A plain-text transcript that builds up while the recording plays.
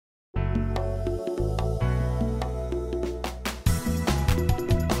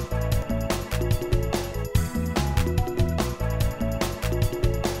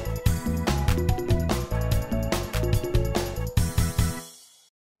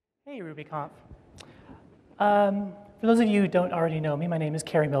Hey, Conf. For those of you who don't already know me, my name is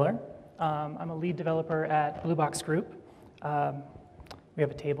Kerri Miller. I'm a lead developer at Blue Box Group. We have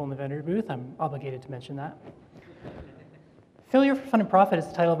a table in the vendor booth. I'm obligated to mention that. Failure for Fun and Profit is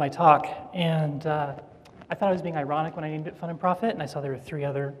the title of my talk, and I thought I was being ironic when I named it Fun and Profit, and I saw there were 3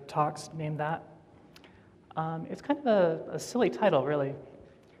 other talks named that. It's kind of a silly title, really,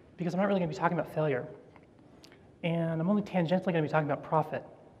 because I'm not really going to be talking about failure, and I'm only tangentially going to be talking about profit.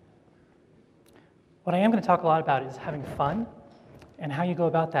 What I am going to talk a lot about is having fun and how you go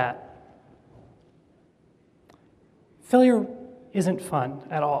about that. Failure isn't fun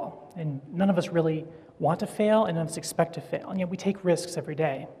at all, and none of us really want to fail, and none of us expect to fail, and yet we take risks every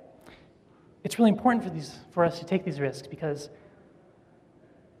day. It's really important for us to take these risks because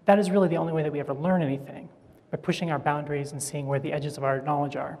that is really the only way that we ever learn anything, by pushing our boundaries and seeing where the edges of our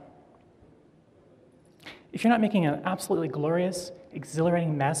knowledge are. If you're not making an absolutely glorious,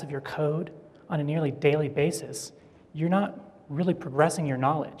 exhilarating mess of your code on a nearly daily basis, you're not really progressing your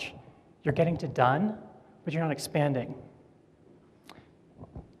knowledge. You're getting to done, but you're not expanding.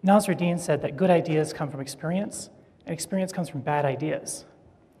 Nasruddin said that good ideas come from experience, and experience comes from bad ideas.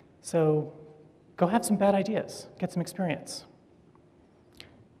 So go have some bad ideas, get some experience.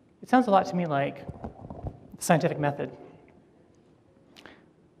 It sounds a lot to me like the scientific method.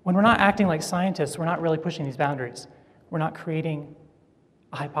 When we're not acting like scientists, we're not really pushing these boundaries. We're not creating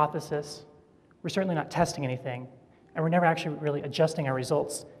a hypothesis. We're certainly not testing anything, and we're never actually really adjusting our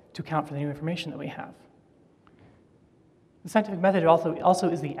results to account for the new information that we have. The scientific method also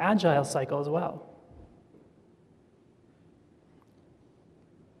is the agile cycle as well.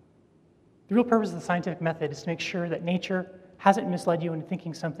 The real purpose of the scientific method is to make sure that nature hasn't misled you into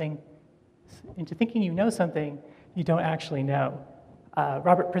thinking you know something you don't actually know.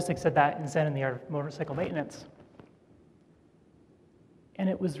 Robert Prisig said that in Zen and the Art of Motorcycle Maintenance. And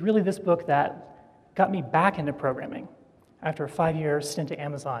it was really this book that got me back into programming. After a 5-year stint at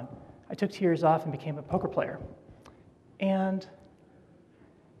Amazon, I took 2 years off and became a poker player. And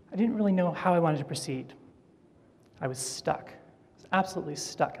I didn't really know how I wanted to proceed. I was stuck. I was absolutely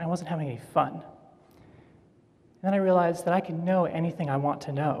stuck, and I wasn't having any fun. And then I realized that I can know anything I want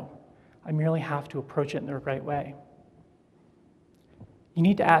to know. I merely have to approach it in the right way. You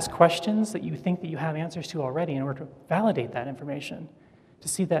need to ask questions that you think that you have answers to already in order to validate that information, to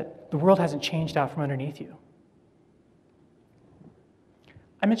see that the world hasn't changed out from underneath you.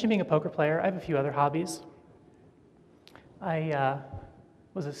 I mentioned being a poker player. I have a few other hobbies. I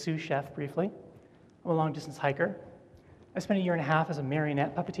was a sous chef briefly. I'm a long-distance hiker. I spent 1.5 years as a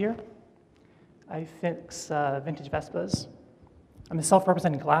marionette puppeteer. I fix vintage Vespas. I'm a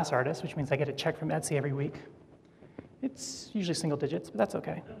self-representing glass artist, which means I get a check from Etsy every week. It's usually single digits, but that's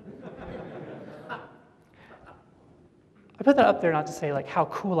okay. I put that up there not to say how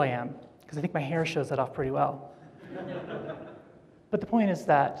cool I am, because I think my hair shows that off pretty well. But the point is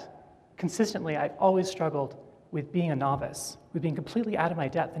that consistently I've always struggled with being a novice, with being completely out of my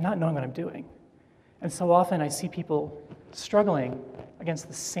depth and not knowing what I'm doing. And so often I see people struggling against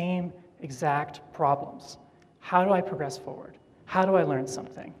the same exact problems. How do I progress forward? How do I learn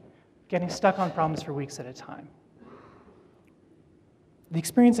something? Getting stuck on problems for weeks at a time. The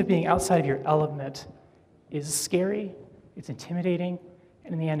experience of being outside of your element is scary, it's intimidating,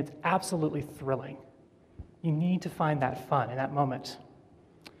 and in the end, it's absolutely thrilling. You need to find that fun in that moment.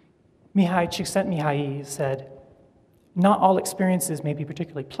 Mihai Csikszentmihalyi said, "Not all experiences may be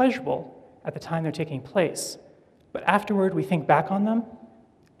particularly pleasurable at the time they're taking place, but afterward we think back on them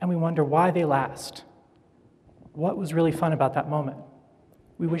and we wonder why they last. What was really fun about that moment?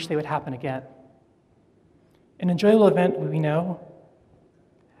 We wish they would happen again." An enjoyable event we know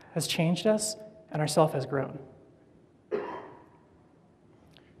has changed us and ourself has grown.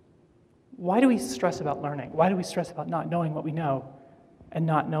 Why do we stress about learning? Why do we stress about not knowing what we know and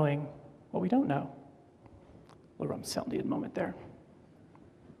not knowing what we don't know? A little rum-sounded moment there.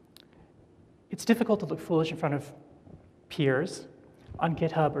 It's difficult to look foolish in front of peers on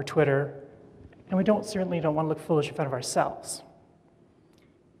GitHub or Twitter, and we certainly don't want to look foolish in front of ourselves.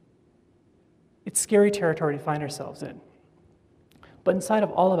 It's scary territory to find ourselves in. But inside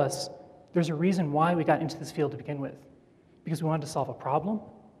of all of us, there's a reason why we got into this field to begin with. Because we wanted to solve a problem,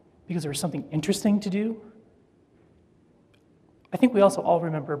 because there was something interesting to do. I think we also all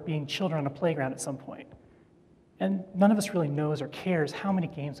remember being children on a playground at some point. And none of us really knows or cares how many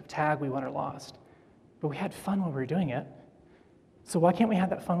games of tag we won or lost. But we had fun when we were doing it. So why can't we have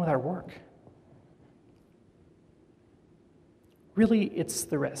that fun with our work? Really, it's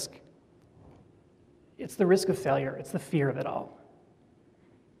the risk. It's the risk of failure. It's the fear of it all.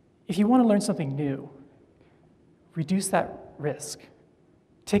 If you want to learn something new, reduce that risk.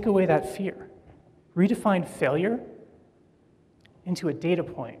 Take away that fear. Redefine failure into a data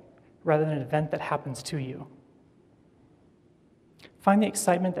point rather than an event that happens to you. Find the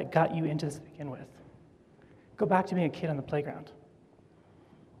excitement that got you into this to begin with. Go back to being a kid on the playground.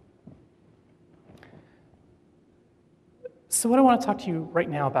 So what I want to talk to you right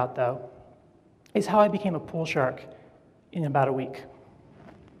now about, though, is how I became a pool shark in about a week.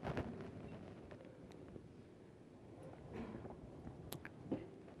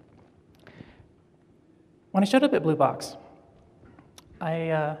 When I showed up at Blue Box,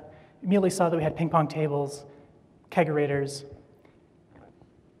 I immediately saw that we had ping pong tables, kegerators,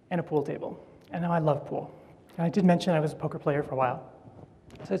 and a pool table. And now I love pool. And I did mention I was a poker player for a while.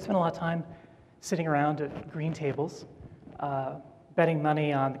 So I spent a lot of time sitting around at green tables, betting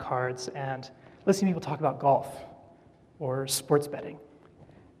money on the cards, and listening to people talk about golf or sports betting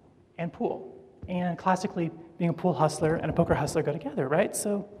and pool. And classically, being a pool hustler and a poker hustler go together, right?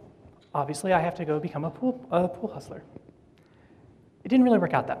 So obviously, I have to go become a pool hustler. It didn't really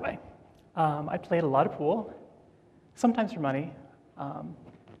work out that way. I played a lot of pool, sometimes for money, but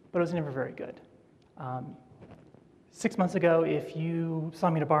it was never very good. 6 months ago, if you saw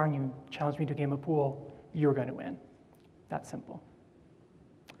me in a bar and you challenged me to a game of pool, you were going to win. That simple.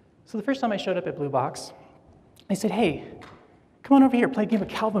 So the first time I showed up at Blue Box, they said, hey, come on over here, play a game of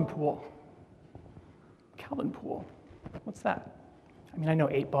Calvin Pool. Calvin Pool, what's that? I mean, I know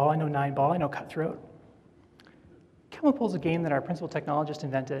 8-ball, I know 9-ball, I know cutthroat. Calvin Pool is a game that our principal technologist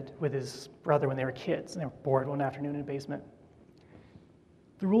invented with his brother when they were kids, and they were bored one afternoon in a basement.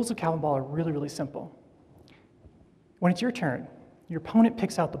 The rules of Calvin Ball are really, really simple. When it's your turn, your opponent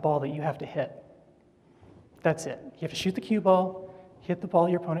picks out the ball that you have to hit. That's it. You have to shoot the cue ball, hit the ball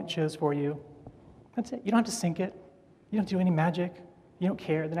your opponent chose for you. That's it. You don't have to sink it. You don't do any magic. You don't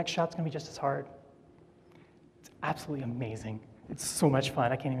care. The next shot's going to be just as hard. It's absolutely amazing. It's so much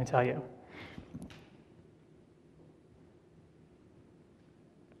fun. I can't even tell you.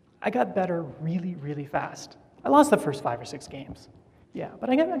 I got better really, really fast. I lost the first 5 or 6 games. Yeah, but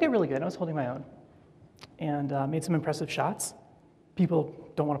I got really good. I was holding my own and made some impressive shots. People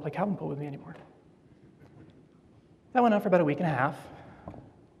don't want to play Calvin Pool with me anymore. That went on for about a week and a half.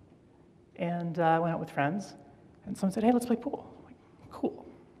 And I went out with friends, and someone said, hey, let's play pool. I'm like, cool.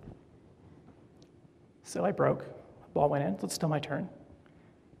 So I broke. The ball went in, so it's still my turn.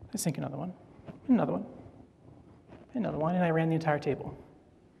 I sink another one, another one, another one, and I ran the entire table.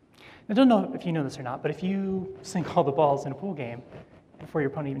 I don't know if you know this or not, but if you sink all the balls in a pool game before your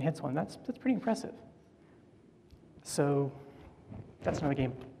opponent even hits one, that's pretty impressive. So that's another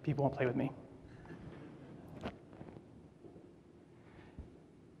game people won't play with me.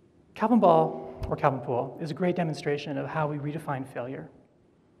 Calvin Ball, or Calvin Pool, is a great demonstration of how we redefine failure.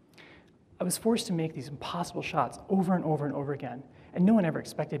 I was forced to make these impossible shots over and over and over again, and no one ever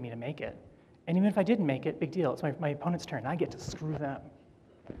expected me to make it. And even if I didn't make it, big deal. It's my opponent's turn. I get to screw them.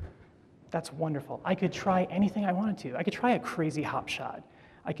 That's wonderful. I could try anything I wanted to. I could try a crazy hop shot.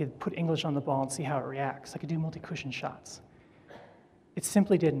 I could put English on the ball and see how it reacts. I could do multi-cushion shots. It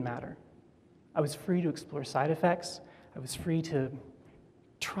simply didn't matter. I was free to explore side effects. I was free to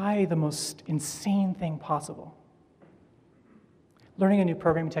try the most insane thing possible. Learning a new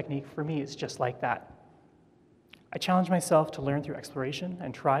programming technique for me is just like that. I challenge myself to learn through exploration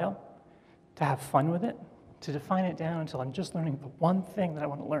and trial, to have fun with it, to define it down until I'm just learning the one thing that I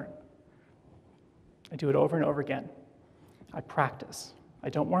want to learn. I do it over and over again. I practice.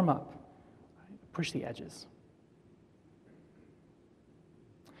 I don't warm up. I push the edges.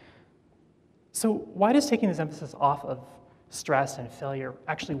 So why does taking this emphasis off of stress and failure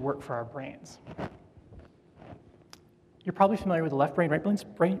actually work for our brains? You're probably familiar with the left brain, right brain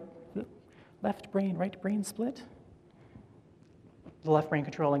split. The left brain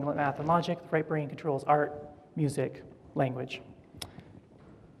controlling math and logic, the right brain controls art, music, language.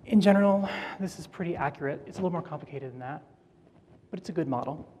 In general, this is pretty accurate. It's a little more complicated than that, but it's a good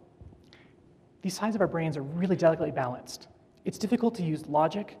model. These sides of our brains are really delicately balanced. It's difficult to use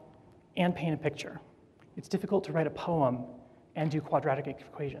logic and paint a picture. It's difficult to write a poem and do quadratic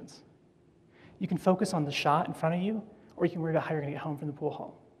equations. You can focus on the shot in front of you, or you can worry about how you're going to get home from the pool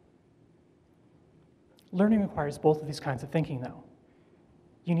hall. Learning requires both of these kinds of thinking, though.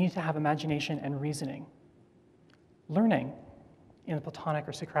 You need to have imagination and reasoning. Learning, in the Platonic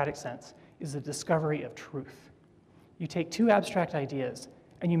or Socratic sense, is the discovery of truth. You take two abstract ideas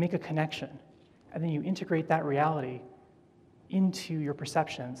and you make a connection, and then you integrate that reality into your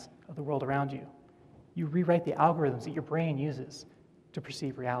perceptions of the world around you. You rewrite the algorithms that your brain uses to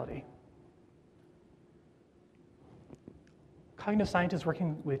perceive reality. Cognitive scientists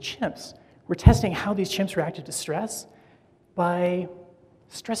working with chimps were testing how these chimps reacted to stress by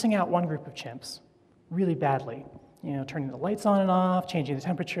stressing out one group of chimps really badly, turning the lights on and off, changing the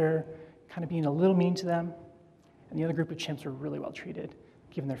temperature, kind of being a little mean to them. And the other group of chimps were really well treated,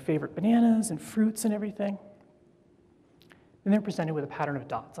 given their favorite bananas and fruits and everything. Then they're presented with a pattern of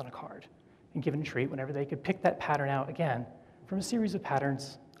dots on a card and given a treat whenever they could pick that pattern out again from a series of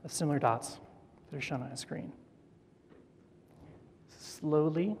patterns of similar dots that are shown on a screen.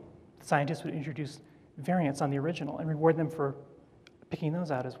 Slowly, scientists would introduce variants on the original and reward them for picking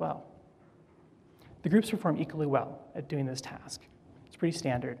those out as well. The groups performed equally well at doing this task. It's pretty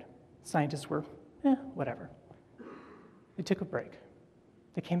standard. Scientists were, whatever. They took a break.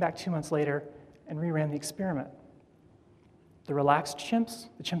 They came back 2 months later and reran the experiment. The relaxed chimps,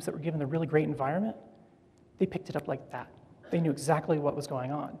 the chimps that were given the really great environment, they picked it up like that. They knew exactly what was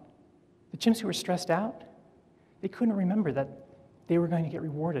going on. The chimps who were stressed out, they couldn't remember that they were going to get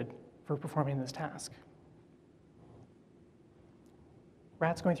rewarded for performing this task.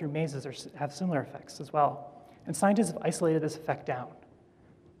 Rats going through mazes have similar effects as well, and scientists have isolated this effect down.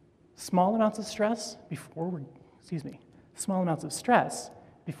 Small amounts of stress before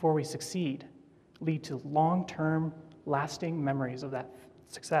we succeed lead to long-term, lasting memories of that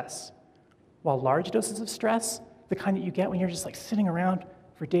success. While large doses of stress, the kind that you get when you're just like sitting around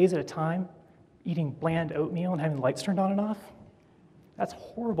for days at a time, eating bland oatmeal and having the lights turned on and off, that's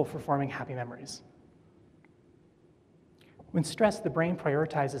horrible for forming happy memories. When stressed, the brain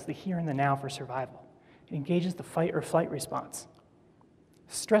prioritizes the here and the now for survival. It engages the fight or flight response.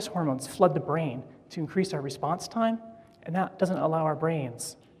 Stress hormones flood the brain to increase our response time, and that doesn't allow our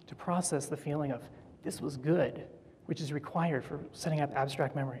brains to process the feeling of this was good, which is required for setting up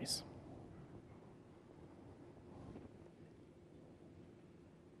abstract memories.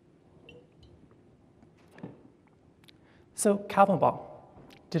 So Calvinball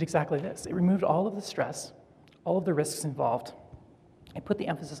did exactly this. It removed all of the stress, all of the risks involved. It put the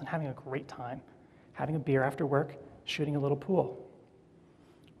emphasis on having a great time, having a beer after work, shooting a little pool.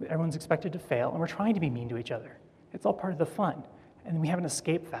 Everyone's expected to fail, and we're trying to be mean to each other. It's all part of the fun. And then we have an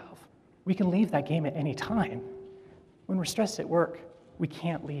escape valve. We can leave that game at any time. When we're stressed at work, we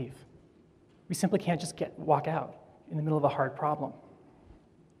can't leave. We simply can't just walk out in the middle of a hard problem.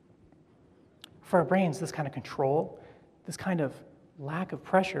 For our brains, this kind of control, this kind of lack of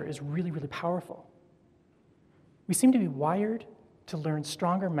pressure is really, really powerful. We seem to be wired to learn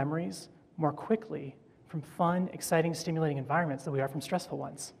stronger memories more quickly from fun, exciting, stimulating environments than we are from stressful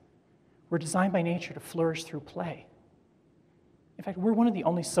ones. We're designed by nature to flourish through play. In fact, we're one of the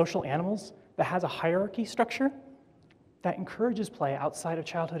only social animals that has a hierarchy structure that encourages play outside of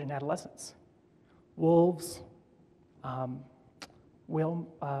childhood and adolescence. Wolves, whales,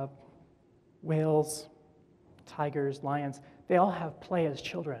 tigers, lions, they all have play as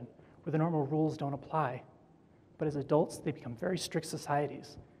children where the normal rules don't apply. But as adults, they become very strict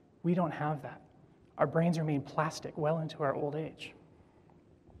societies. We don't have that. Our brains remain plastic well into our old age.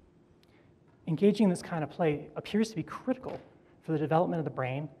 Engaging in this kind of play appears to be critical for the development of the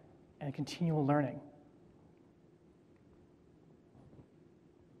brain and continual learning.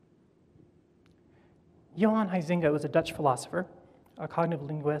 Johann Huizinga was a Dutch philosopher, a cognitive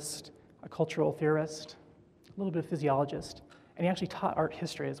linguist, a cultural theorist, a little bit of physiologist, and he actually taught art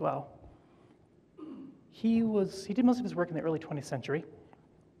history as well. He did most of his work in the early 20th century,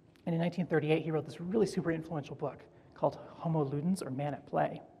 and in 1938 he wrote this really super influential book called Homo Ludens, or Man at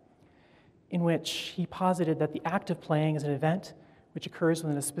Play, in which he posited that the act of playing is an event which occurs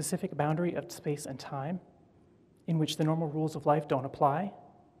within a specific boundary of space and time, in which the normal rules of life don't apply.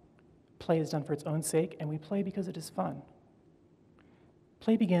 Play is done for its own sake, and we play because it is fun.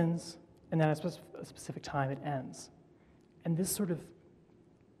 Play begins, and then at a specific time it ends. And this sort of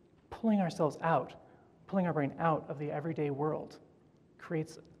pulling ourselves out, pulling our brain out of the everyday world,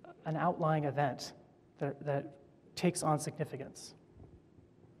 creates an outlying event that takes on significance.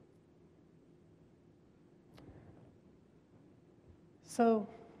 So,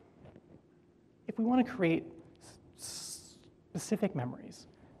 if we want to create specific memories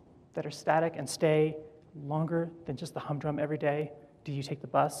that are static and stay longer than just the humdrum every day, did you take the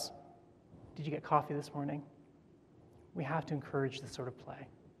bus? Did you get coffee this morning? We have to encourage this sort of play.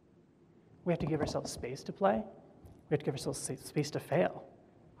 We have to give ourselves space to play. We have to give ourselves space to fail.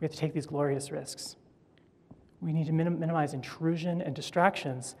 We have to take these glorious risks. We need to minimize intrusion and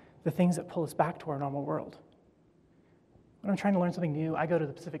distractions, the things that pull us back to our normal world. When I'm trying to learn something new, I go to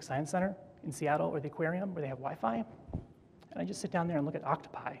the Pacific Science Center in Seattle or the aquarium where they have Wi-Fi, and I just sit down there and look at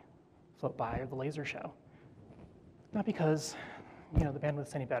octopi float by or the laser show. Not because the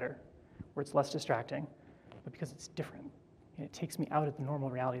bandwidth's any better or it's less distracting, but because it's different. And it takes me out of the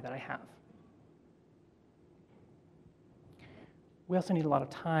normal reality that I have. We also need a lot of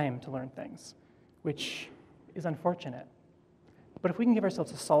time to learn things, which is unfortunate. But if we can give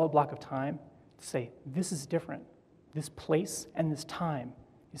ourselves a solid block of time to say, this is different, this place and this time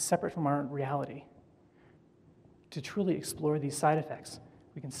is separate from our reality, to truly explore these side effects,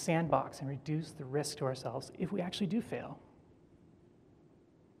 we can sandbox and reduce the risk to ourselves if we actually do fail.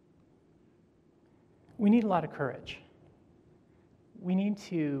 We need a lot of courage. We need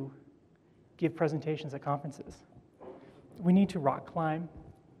to give presentations at conferences. We need to rock climb.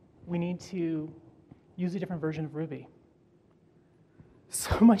 We need to use a different version of Ruby.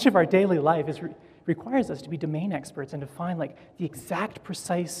 So much of our daily life requires us to be domain experts and to find the exact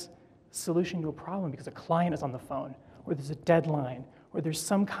precise solution to a problem because a client is on the phone, or there's a deadline, or there's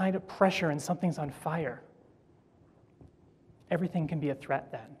some kind of pressure and something's on fire. Everything can be a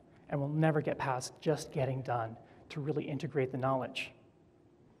threat then, and we'll never get past just getting done to really integrate the knowledge.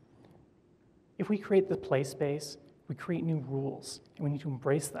 If we create the play space, we create new rules, and we need to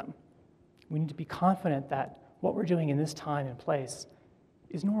embrace them. We need to be confident that what we're doing in this time and place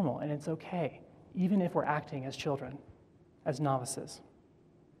is normal and it's okay, even if we're acting as children, as novices.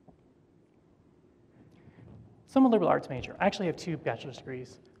 So I'm a liberal arts major. I actually have 2 bachelor's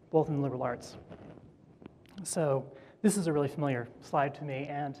degrees, both in liberal arts. So this is a really familiar slide to me,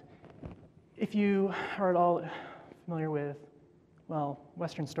 and if you are at all familiar with,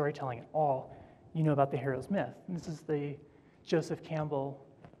 Western storytelling at all, you know about the hero's myth. And this is the Joseph Campbell,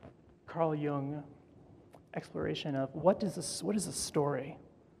 Carl Jung exploration of what is a story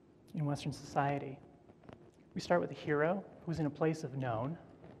in Western society. We start with a hero who's in a place of known,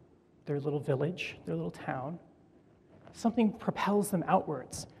 their little village, their little town. Something propels them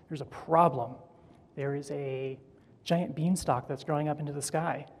outwards. There's a problem. There is a giant beanstalk that's growing up into the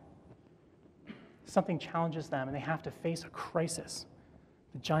sky. Something challenges them and they have to face a crisis.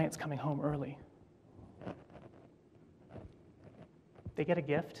 The giant's coming home early. They get a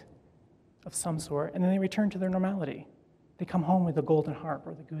gift of some sort, and then they return to their normality. They come home with the golden harp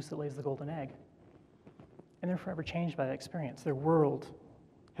or the goose that lays the golden egg. And they're forever changed by that experience. Their world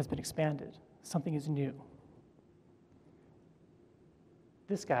has been expanded. Something is new.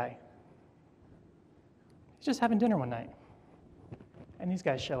 This guy, he's just having dinner one night. And these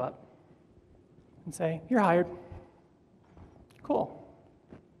guys show up and say, "You're hired." Cool.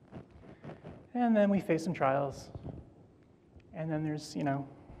 And then we face some trials. And then there's,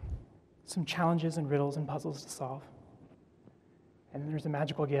 some challenges and riddles and puzzles to solve. And then there's a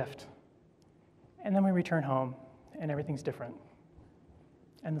magical gift. And then we return home, and everything's different.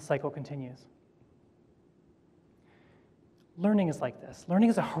 And the cycle continues. Learning is like this. Learning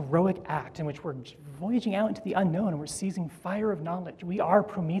is a heroic act in which we're voyaging out into the unknown and we're seizing fire of knowledge. We are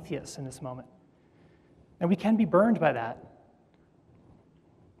Prometheus in this moment. And we can be burned by that.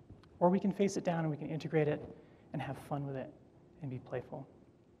 Or we can face it down and we can integrate it and have fun with it and be playful.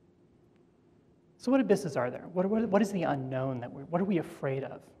 So what abysses are there? What is the unknown what are we afraid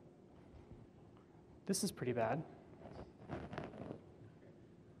of? This is pretty bad.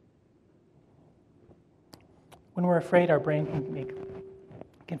 When we're afraid, our brain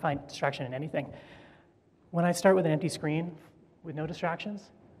can find distraction in anything. When I start with an empty screen with no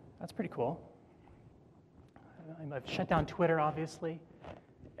distractions, that's pretty cool. I've shut down Twitter, obviously.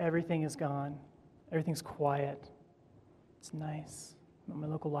 Everything is gone. Everything's quiet. It's nice. I'm at my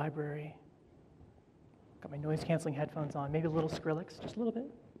local library. Got my noise-canceling headphones on, maybe a little Skrillex, just a little bit.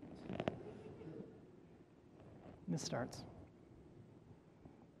 And this starts.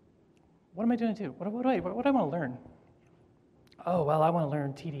 What am I doing to do? What do I want to learn? Oh, well, I want to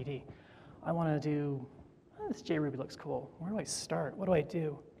learn TDD. I want to do, this JRuby looks cool. Where do I start? What do I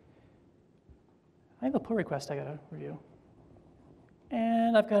do? I have a pull request I got to review.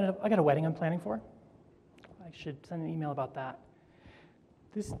 And I got a wedding I'm planning for. I should send an email about that.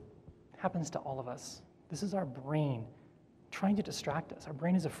 This happens to all of us. This is our brain trying to distract us. Our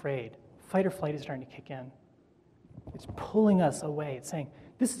brain is afraid. Fight or flight is starting to kick in. It's pulling us away. It's saying,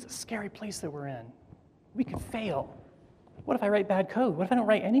 this is a scary place that we're in. We could fail. What if I write bad code? What if I don't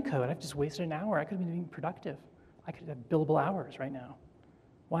write any code? I've just wasted an hour. I could have been being productive. I could have billable hours right now.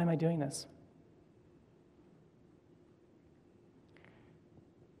 Why am I doing this?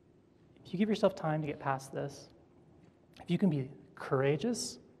 If you give yourself time to get past this, if you can be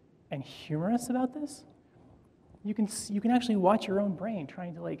courageous and humorous about this, you can actually watch your own brain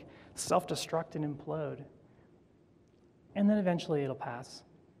trying to self-destruct and implode. And then eventually it'll pass,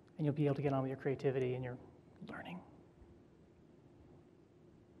 and you'll be able to get on with your creativity and your learning.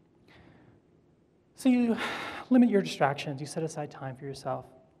 So you limit your distractions, you set aside time for yourself,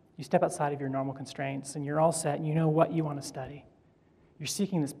 you step outside of your normal constraints, and you're all set, and you know what you want to study. You're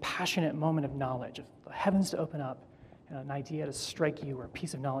seeking this passionate moment of knowledge, of the heavens to open up, an idea to strike you or a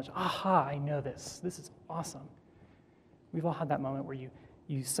piece of knowledge. Aha, I know this. This is awesome. We've all had that moment where you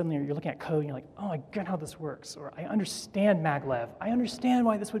suddenly, you're looking at code and you're like, oh, I get how this works. Or I understand maglev. I understand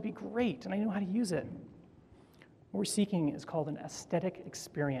why this would be great, and I know how to use it. What we're seeking is called an aesthetic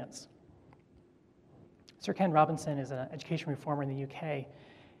experience. Sir Ken Robinson is an education reformer in the UK,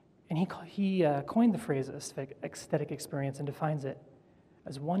 and he coined the phrase aesthetic experience and defines it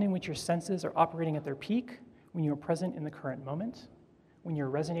as one in which your senses are operating at their peak when you are present in the current moment, when you're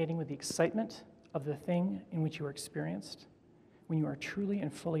resonating with the excitement of the thing in which you are experienced, when you are truly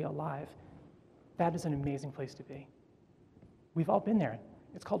and fully alive. That is an amazing place to be. We've all been there.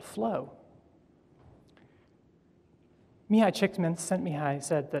 It's called flow. Mihai Csikszentmihalyi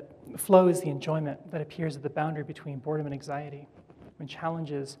said that flow is the enjoyment that appears at the boundary between boredom and anxiety, when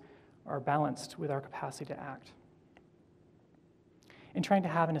challenges are balanced with our capacity to act. In trying to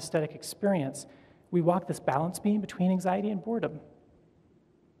have an aesthetic experience, we walk this balance beam between anxiety and boredom.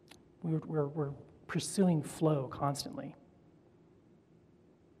 We're pursuing flow constantly.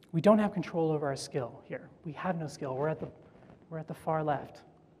 We don't have control over our skill here. We have no skill. We're at the far left,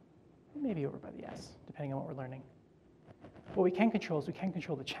 maybe over by the S, depending on what we're learning. What we can control is we can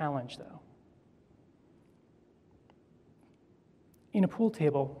control the challenge, though. In a pool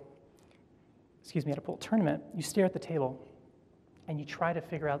tournament, you stare at the table and you try to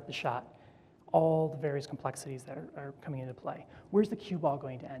figure out the shot, all the various complexities that are coming into play. Where's the cue ball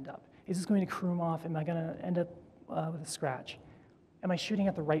going to end up? Is this going to croom off? Am I going to end up with a scratch? Am I shooting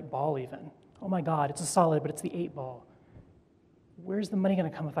at the right ball even? Oh my God, it's a solid, but it's the 8 ball. Where's the money going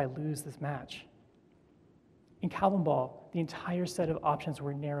to come if I lose this match? In Calvin Ball, the entire set of options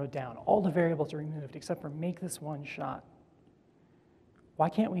were narrowed down. All the variables are removed except for make this one shot. Why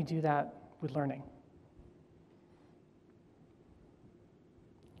can't we do that with learning?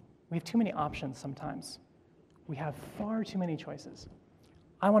 We have too many options sometimes. We have far too many choices.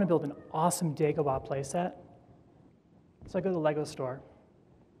 I want to build an awesome Dagobah playset, so I go to the Lego store.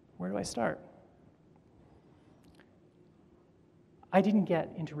 Where do I start? I didn't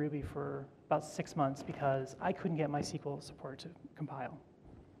get into Ruby for about 6 months because I couldn't get MySQL support to compile.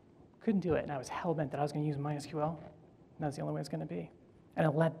 Couldn't do it, and I was hell-bent that I was going to use MySQL, and that was the only way it was going to be. And I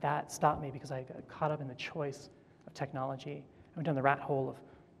let that stop me because I got caught up in the choice of technology. I went down the rat hole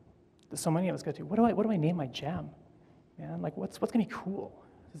of so many of us go to, what do I name my gem? Man, like what's going to be cool?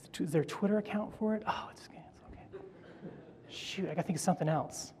 Is there a Twitter account for it? Oh, it's okay. Shoot, I got to think of something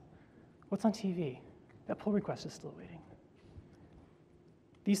else. What's on TV? That pull request is still waiting.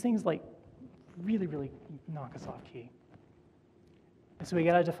 These things like really, really knock us off key. And so we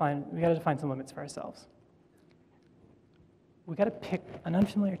got to define some limits for ourselves. We got to pick an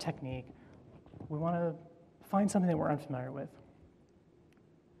unfamiliar technique. We want to find something that we're unfamiliar with.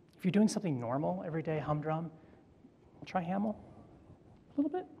 If you're doing something normal, everyday humdrum, try Haml a little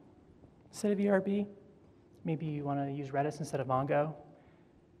bit. Instead of ERB, maybe you want to use Redis instead of Mongo.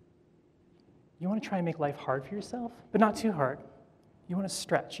 You want to try and make life hard for yourself, but not too hard. You want to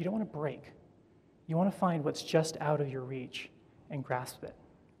stretch. You don't want to break. You want to find what's just out of your reach and grasp it.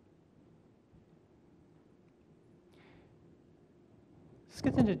 This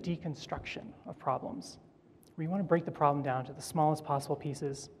gets into deconstruction of problems, where you want to break the problem down to the smallest possible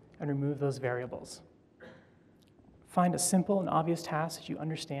pieces and remove those variables. Find a simple and obvious task that you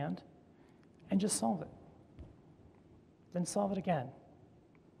understand and just solve it. Then solve it again,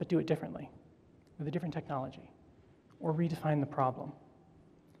 but do it differently, with a different technology, or redefine the problem.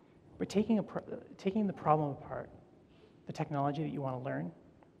 By taking the problem apart, the technology that you want to learn,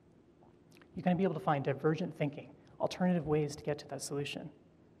 you're going to be able to find divergent thinking, alternative ways to get to that solution.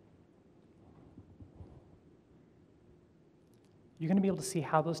 You're going to be able to see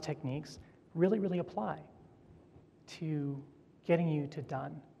how those techniques really, really apply to getting you to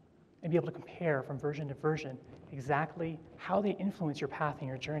done, and be able to compare from version to version exactly how they influence your path and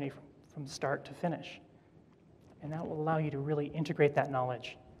your journey from start to finish. And that will allow you to really integrate that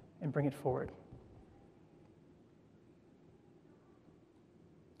knowledge and bring it forward.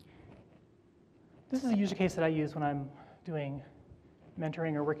 This is a user case that I use when I'm doing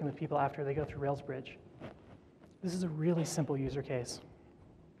mentoring or working with people after they go through RailsBridge. This is a really simple user case.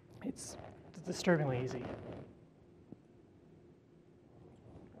 It's disturbingly easy.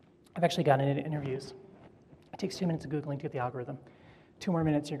 I've actually gotten into interviews. It takes 2 minutes of Googling to get the algorithm. 2 more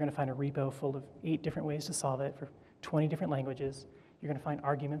minutes, you're going to find a repo full of 8 different ways to solve it for 20 different languages. You're going to find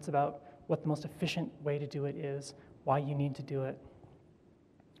arguments about what the most efficient way to do it is, why you need to do it.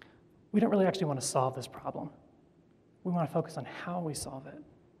 We don't really actually want to solve this problem. We want to focus on how we solve it.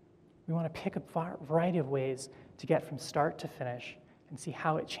 We want to pick a variety of ways to get from start to finish and see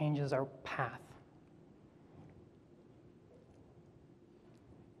how it changes our path.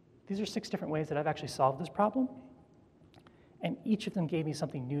 These are 6 different ways that I've actually solved this problem, and each of them gave me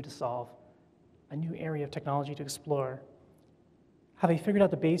something new to solve, a new area of technology to explore. Have I figured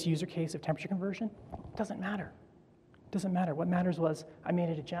out the base user case of temperature conversion? Doesn't matter. Doesn't matter. What matters was I made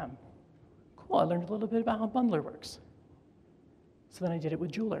it a gem. Cool, I learned a little bit about how Bundler works. So then I did it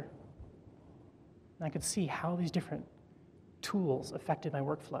with Jeweler. And I could see how these different tools affected my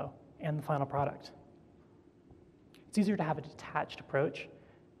workflow and the final product. It's easier to have a detached approach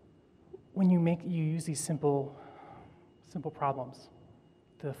when you use these simple problems,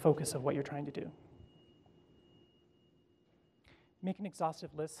 the focus of what you're trying to do. Make an exhaustive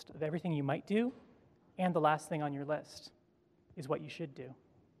list of everything you might do, and the last thing on your list is what you should do,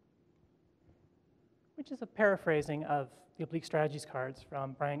 which is a paraphrasing of the Oblique Strategies cards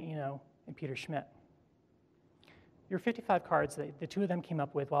from Brian Eno and Peter Schmidt. There were 55 cards that the 2 of them came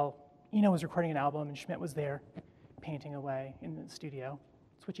up with while Eno was recording an album and Schmidt was there painting away in the studio.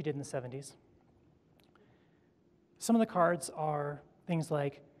 That's what you did in the 70s. Some of the cards are things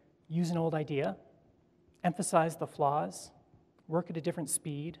like use an old idea, emphasize the flaws, work at a different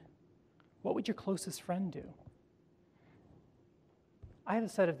speed. What would your closest friend do? I have a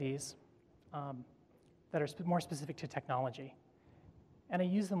set of these that are more specific to technology. And I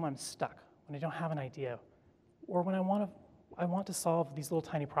use them when I'm stuck, when I don't have an idea, or when I want to solve these little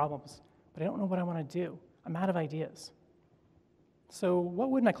tiny problems, but I don't know what I want to do. I'm out of ideas. So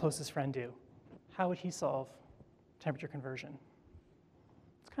what would my closest friend do? How would he solve temperature conversion?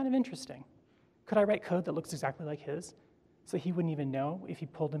 It's kind of interesting. Could I write code that looks exactly like his, so he wouldn't even know if he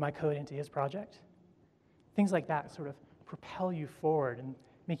pulled my code into his project? Things like that sort of propel you forward and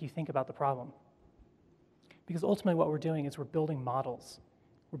make you think about the problem. Because ultimately what we're doing is we're building models.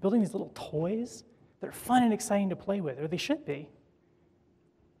 We're building these little toys that are fun and exciting to play with, or they should be.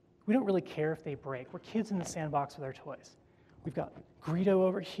 We don't really care if they break. We're kids in the sandbox with our toys. We've got Greedo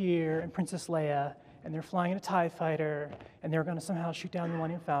over here and Princess Leia, and they're flying in a TIE fighter, and they're going to somehow shoot down the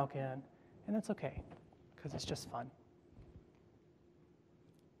Millennium Falcon, and that's okay, because it's just fun.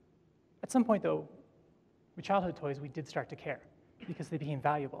 At some point, though, with childhood toys, we did start to care, because they became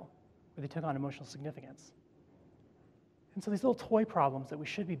valuable, or they took on emotional significance. And so these little toy problems that we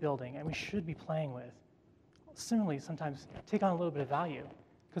should be building and we should be playing with, similarly sometimes take on a little bit of value,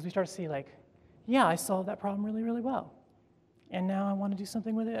 because we start to see like, yeah, I solved that problem really, really well. And now I want to do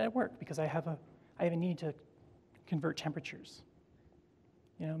something with it at work because I have a need to convert temperatures.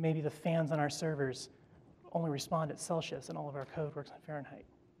 You know, maybe the fans on our servers only respond at Celsius and all of our code works on Fahrenheit.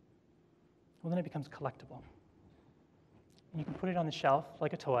 Well, then it becomes collectible. And you can put it on the shelf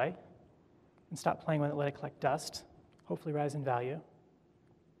like a toy and stop playing with it, let it collect dust, hopefully rise in value.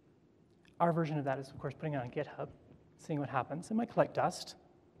 Our version of that is, of course, putting it on GitHub, seeing what happens. It might collect dust.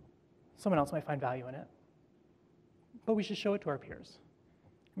 Someone else might find value in it. But we should show it to our peers.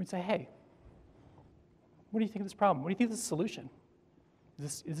 And we'd say, hey, what do you think of this problem? What do you think of this solution?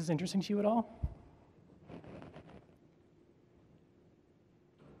 Is this interesting to you at all?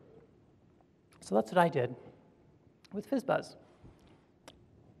 So that's what I did with FizzBuzz.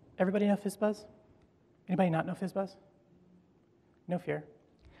 Everybody know FizzBuzz? Anybody not know FizzBuzz? No fear.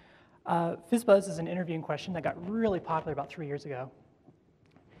 FizzBuzz is an interviewing question that got really popular about 3 years ago.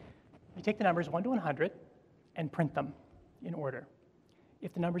 You take the numbers 1 to 100 and print them in order.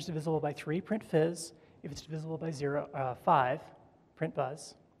 If the number is divisible by 3, print fizz. If it's divisible by 5, print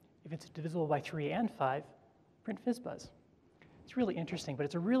buzz. If it's divisible by 3 and 5, print FizzBuzz. It's really interesting, but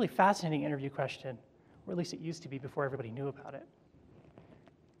it's a really fascinating interview question, or at least it used to be before everybody knew about it.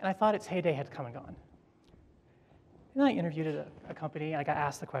 And I thought its heyday had come and gone. And then I interviewed at a company, and I got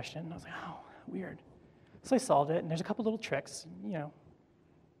asked the question, and I was like, oh, weird. So I solved it, and there's a couple little tricks, you know,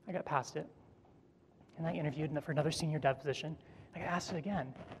 I got past it. And I interviewed for another senior dev position. I got asked it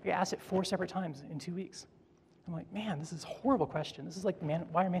again. I got asked it 4 separate times in 2 weeks. I'm like, man, this is a horrible question. This is like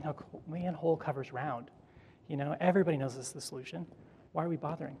why are manhole covers round? You know, everybody knows this is the solution. Why are we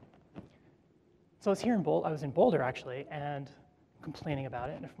bothering? So I was in Boulder, actually, and complaining about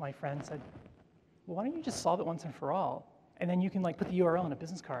it. And my friend said, well, why don't you just solve it once and for all? And then you can like put the URL on a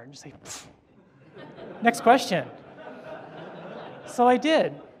business card and just say, pfft. Next question. So I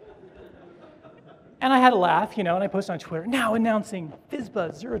did. And I had a laugh, you know, and I posted on Twitter, now announcing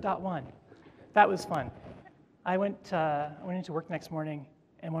FizzBuzz 0.1. That was fun. I went into work the next morning,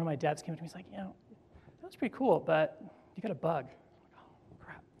 and one of my devs came to me and was like, you know, that was pretty cool, but you got a bug. I'm like, oh,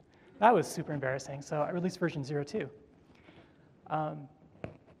 crap. That was super embarrassing, so I released version 0.2.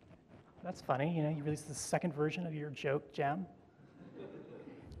 That's funny, you know, you released the second version of your joke gem.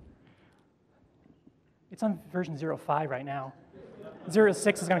 It's on version 0.5 right now.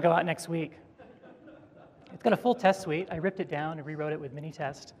 0.6 is going to go out next week. It's got a full test suite. I ripped it down and rewrote it with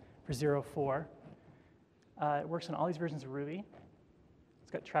mini-test, for 0.4. It works on all these versions of Ruby.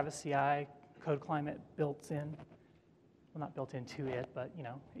 It's got Travis CI, code climate built in. Well, not built into it, but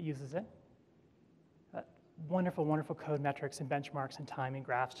it uses it. Wonderful, wonderful code metrics and benchmarks and timing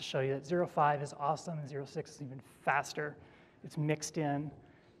graphs to show you that 0.5 is awesome and 0.6 is even faster. It's mixed in.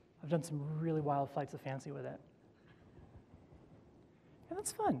 I've done some really wild flights of fancy with it. And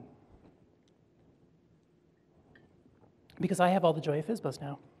that's fun. Because I have all the joy of FizzBuzz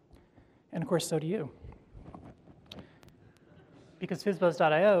now. And of course, so do you. Because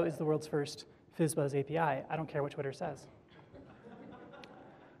FizzBuzz.io is the world's first FizzBuzz API. I don't care what Twitter says.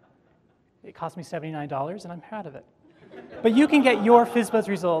 It cost me $79, and I'm proud of it. But you can get your FizzBuzz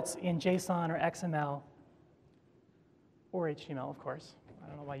results in JSON or XML or HTML, of course. I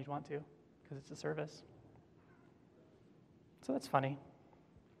don't know why you'd want to, because it's a service. So that's funny.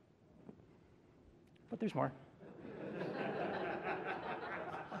 But there's more.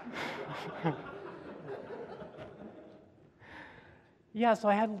 Yeah, so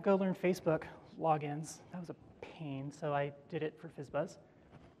I had to go learn Facebook logins. That was a pain, so I did it for FizzBuzz.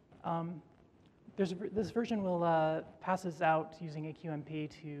 This version will passes out using AQMP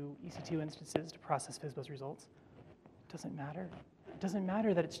to EC2 instances to process FizzBuzz results. It doesn't matter. It doesn't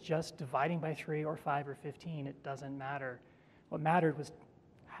matter that it's just dividing by 3 or 5 or 15. It doesn't matter. What mattered was,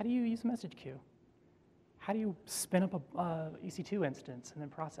 how do you use a message queue? How do you spin up a EC2 instance and then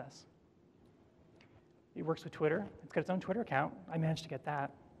process? It works with Twitter. It's got its own Twitter account. I managed to get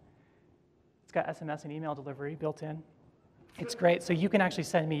that. It's got SMS and email delivery built in. It's great. So you can actually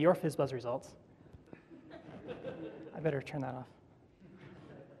send me your FizzBuzz results. I better turn that off.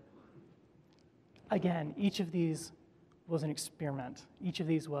 Again, each of these was an experiment. Each of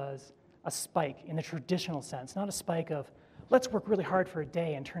these was a spike in the traditional sense, not a spike of, let's work really hard for a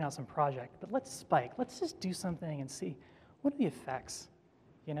day and turn out some project, but let's spike. Let's just do something and see, what are the effects?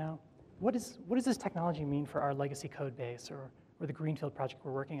 What does this technology mean for our legacy code base or the greenfield project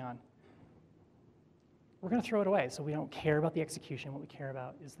we're working on? We're going to throw it away, so we don't care about the execution. What we care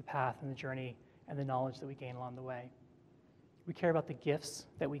about is the path and the journey and the knowledge that we gain along the way. We care about the gifts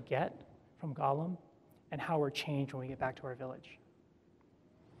that we get from Gollum and how we're changed when we get back to our village.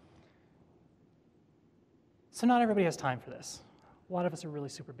 So not everybody has time for this. A lot of us are really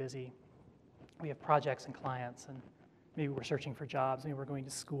super busy. We have projects and clients, and maybe we're searching for jobs, maybe we're going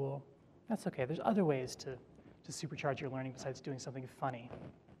to school. That's okay. There's other ways to supercharge your learning besides doing something funny.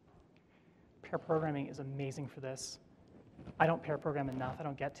 Pair programming is amazing for this. I don't pair program enough. I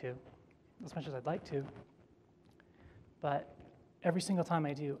don't get to, as much as I'd like to. But every single time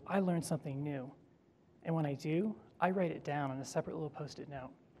I do, I learn something new. And when I do, I write it down on a separate little Post-it note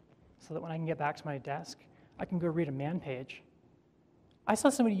so that when I can get back to my desk, I can go read a man page. I saw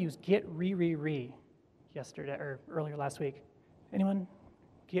somebody use get re yesterday or earlier last week. Anyone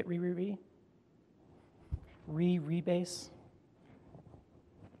get re? Rebase?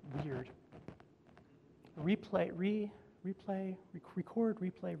 Weird. Record, replay,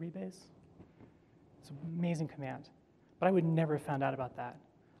 rebase. It's an amazing command. But I would never have found out about that.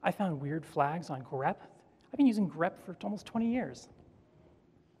 I found weird flags on grep. I've been using grep for almost 20 years.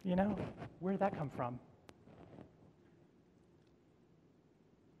 Where did that come from?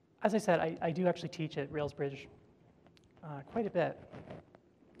 As I said, I do actually teach at Railsbridge quite a bit.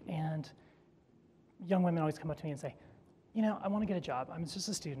 And young women always come up to me and say, I want to get a job. I'm just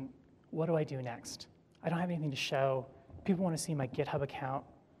a student. What do I do next? I don't have anything to show. People want to see my GitHub account.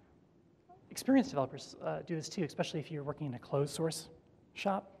 Experienced developers do this too, especially if you're working in a closed source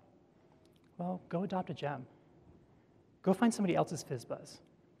shop. Well, go adopt a gem. Go find somebody else's FizzBuzz.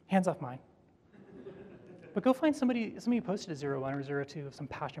 Hands off mine. But go find somebody who posted a 0.1 or 0.2 of some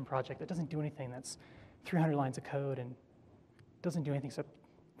passion project that doesn't do anything, that's 300 lines of code and doesn't do anything except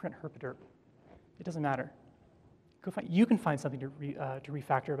print herpaderp. It doesn't matter. You can find something to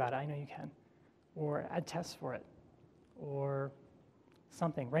refactor about it. I know you can. Or add tests for it. Or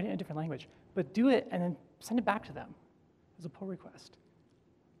something. Write it in a different language. But do it and then send it back to them as a pull request.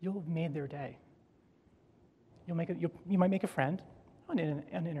 You'll have made their day. You might make a friend, an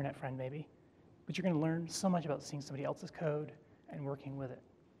internet friend maybe, but you're going to learn so much about seeing somebody else's code and working with it.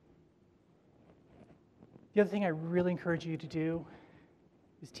 The other thing I really encourage you to do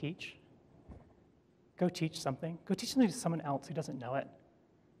is teach. Go teach something. Go teach something to someone else who doesn't know it.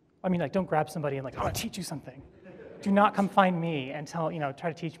 I mean, don't grab somebody and I want to teach you something. Do not come find me and try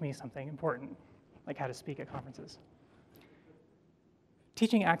to teach me something important, like how to speak at conferences.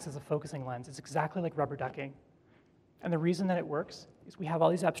 Teaching acts as a focusing lens. It's exactly like rubber ducking. And the reason that it works is we have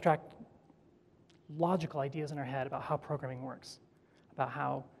all these abstract, logical ideas in our head about how programming works, about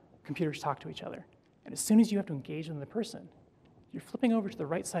how computers talk to each other. And as soon as you have to engage with the person, you're flipping over to the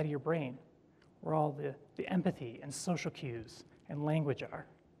right side of your brain, where all the empathy and social cues and language are.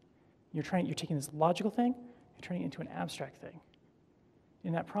 You're taking this logical thing, you're turning it into an abstract thing.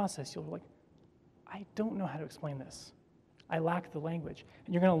 In that process, you'll be like, I don't know how to explain this. I lack the language.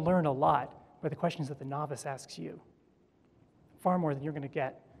 And you're going to learn a lot by the questions that the novice asks you, far more than you're going to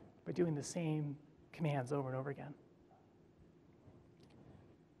get by doing the same commands over and over again.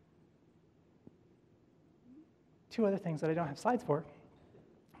 Two other things that I don't have slides for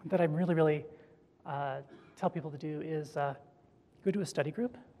that I really tell people to do is go to a study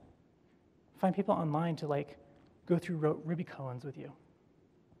group, find people online to go through Ruby koans with you.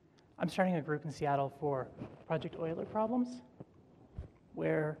 I'm starting a group in Seattle for Project Euler problems,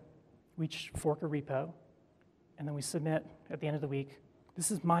 where we each fork a repo, and then we submit at the end of the week, this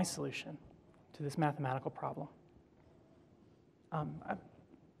is my solution to this mathematical problem. How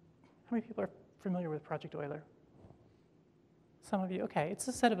many people are familiar with Project Euler? Some of you, okay. It's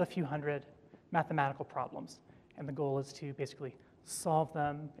a set of a few hundred mathematical problems, and the goal is to basically solve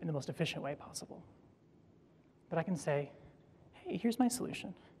them in the most efficient way possible. But I can say, hey, here's my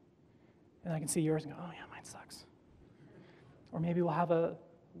solution. And I can see yours and go, oh yeah, mine sucks. Or maybe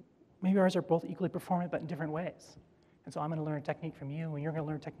maybe ours are both equally performant, but in different ways. And so I'm going to learn a technique from you, and you're going to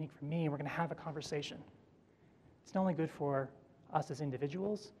learn a technique from me, and we're going to have a conversation. It's not only good for us as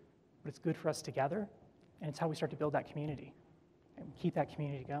individuals, but it's good for us together, and it's how we start to build that community and keep that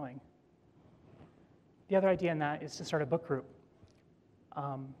community going. The other idea in that is to start a book group.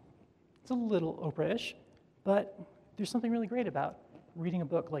 It's a little Oprah-ish, but there's something really great about reading a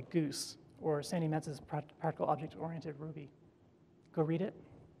book like Goose or Sandy Metz's Practical Object-Oriented Ruby. Go read it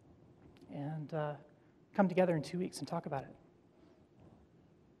and come together in 2 weeks and talk about it.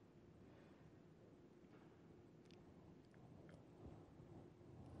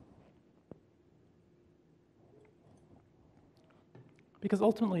 Because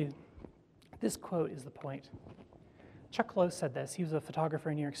ultimately, this quote is the point. Chuck Close said this. He was a photographer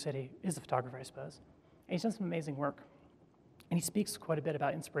in New York City, is a photographer, I suppose. And he's done some amazing work. And he speaks quite a bit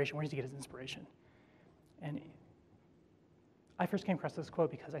about inspiration. Where does he get his inspiration? And I first came across this quote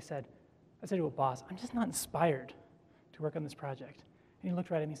because I said to a boss, I'm just not inspired to work on this project. And he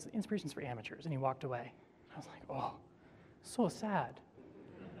looked right at me and said, inspiration's for amateurs. And he walked away. I was like, oh, so sad.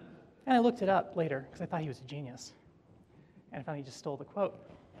 And I looked it up later because I thought he was a genius. And I found he just stole the quote.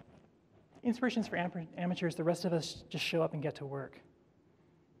 Inspiration's for amateurs. The rest of us just show up and get to work.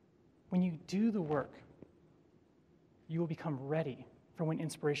 When you do the work, you will become ready for when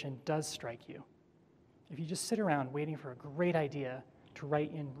inspiration does strike you. If you just sit around waiting for a great idea to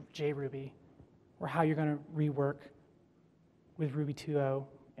write in JRuby, or how you're going to rework with Ruby 2.0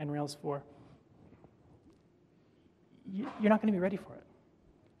 and Rails 4, you're not going to be ready for it.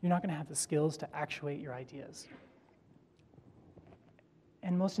 You're not going to have the skills to actuate your ideas.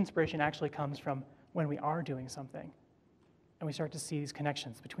 And most inspiration actually comes from when we are doing something, and we start to see these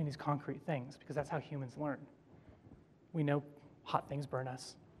connections between these concrete things, because that's how humans learn. We know hot things burn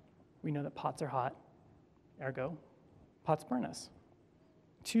us. We know that pots are hot, ergo, pots burn us.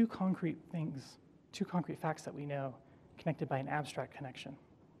 Two concrete things, two concrete facts that we know, connected by an abstract connection.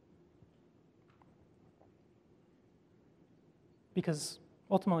 Because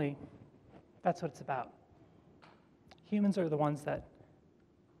ultimately, that's what it's about. Humans are the ones that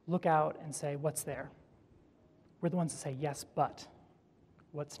look out and say, what's there? We're the ones that say, yes, but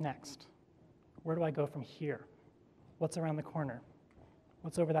what's next? Where do I go from here? What's around the corner?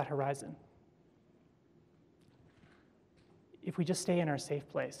 What's over that horizon? If we just stay in our safe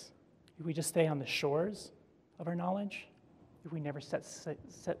place, if we just stay on the shores of our knowledge, if we never set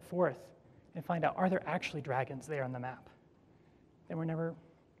forth and find out, are there actually dragons there on the map? Then we're never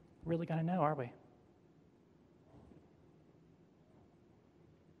really going to know, are we?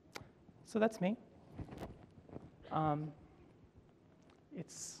 So that's me.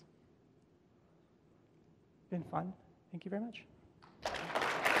 It's been fun. Thank you very much.